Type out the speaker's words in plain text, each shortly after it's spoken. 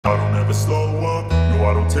never slow up, no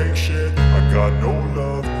I don't take shit. I got no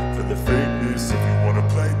love for the fakeness. If you wanna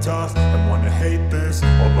play tough and wanna hate this,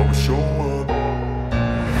 I'll always show up.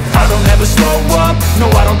 I don't ever slow up,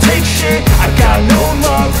 no I don't take shit. I got no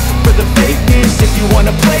love for the fakeness. If you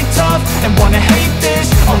wanna play tough and wanna hate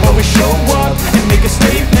this, I'll always show up and make a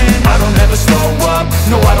statement. I don't ever slow up,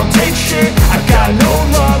 no I don't take shit. I got no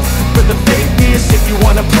love for the fakeness. If you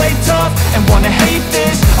wanna play tough and wanna hate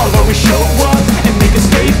this, I'll always show up and make a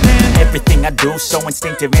statement. Everything I do so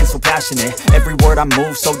instinctive and so passionate. Every word I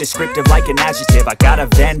move so descriptive like an adjective. I got a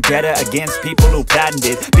vendetta against people who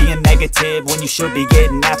patented being negative when you should be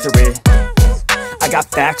getting after it. I got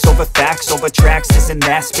facts over tracks, this and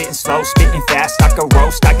that. Spitting slow, spitting fast. I could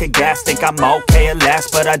roast, I could gas. Think I'm okay at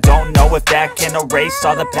last, but I don't know if that can erase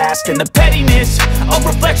all the past. And the pettiness, a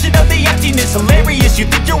reflection of the emptiness. Hilarious, you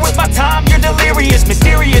think you're worth my time, you're delirious.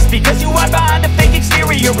 Mysterious, because you hide behind a fake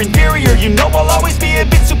exterior. Inferior, you know I'll always be a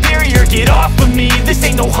bit superior. Get off of me, this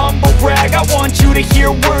ain't no humble brag. I want you to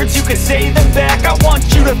hear words, you can say them back. I want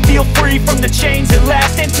you to feel free from the chains at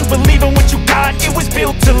last, and to believe in what you got, it was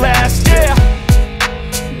built to last, yeah.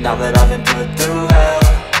 Now that I've been put through hell,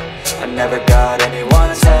 I never got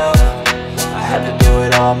anyone's help. I had to do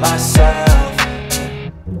it all myself.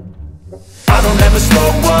 I don't ever slow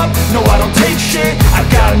up, no I don't take shit. I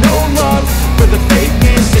got no love for the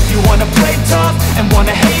fakeness. If you wanna play tough and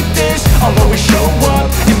wanna hate this, I'll always show up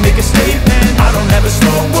and make a statement. I don't ever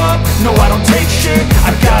slow up, no I don't take shit.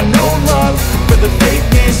 I got no love for the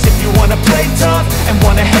fakeness. If you wanna play tough and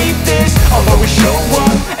wanna hate this, I'll always show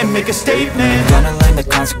up and make a statement. Gonna learn the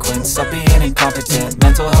consequence of being incompetent.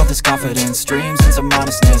 Mental health is confidence, dreams and some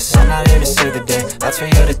honestness. I'm not here to save the day, that's for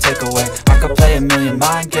you to take away. I could play a million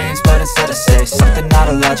mind games, but instead I say something not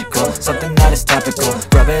illogical, something that is topical.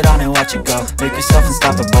 Rub it on and watch it go, make yourself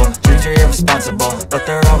unstoppable. Dreams are irresponsible, but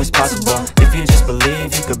they're always possible. If you just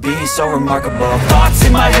believe, you could be so remarkable. Thoughts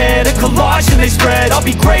in my head, a collage and they spread. I'll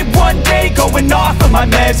be great one day, going off of my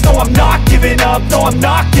meds. No, I'm not giving up, no, I'm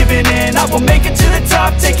not giving in. I will make it to the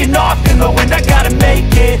top, taking off in the wind. I gotta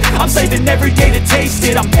make it, I'm saving every day to taste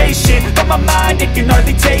it. I'm patient, but my mind, it can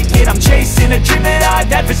hardly take it. I'm chasing a dream that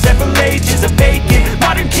I've had for several ages. A vacant,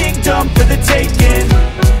 modern kingdom for the taking.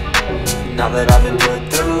 Now that I've been put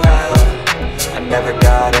through hell, I never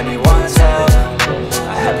got anyone's help.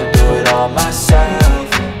 I had to do it all myself.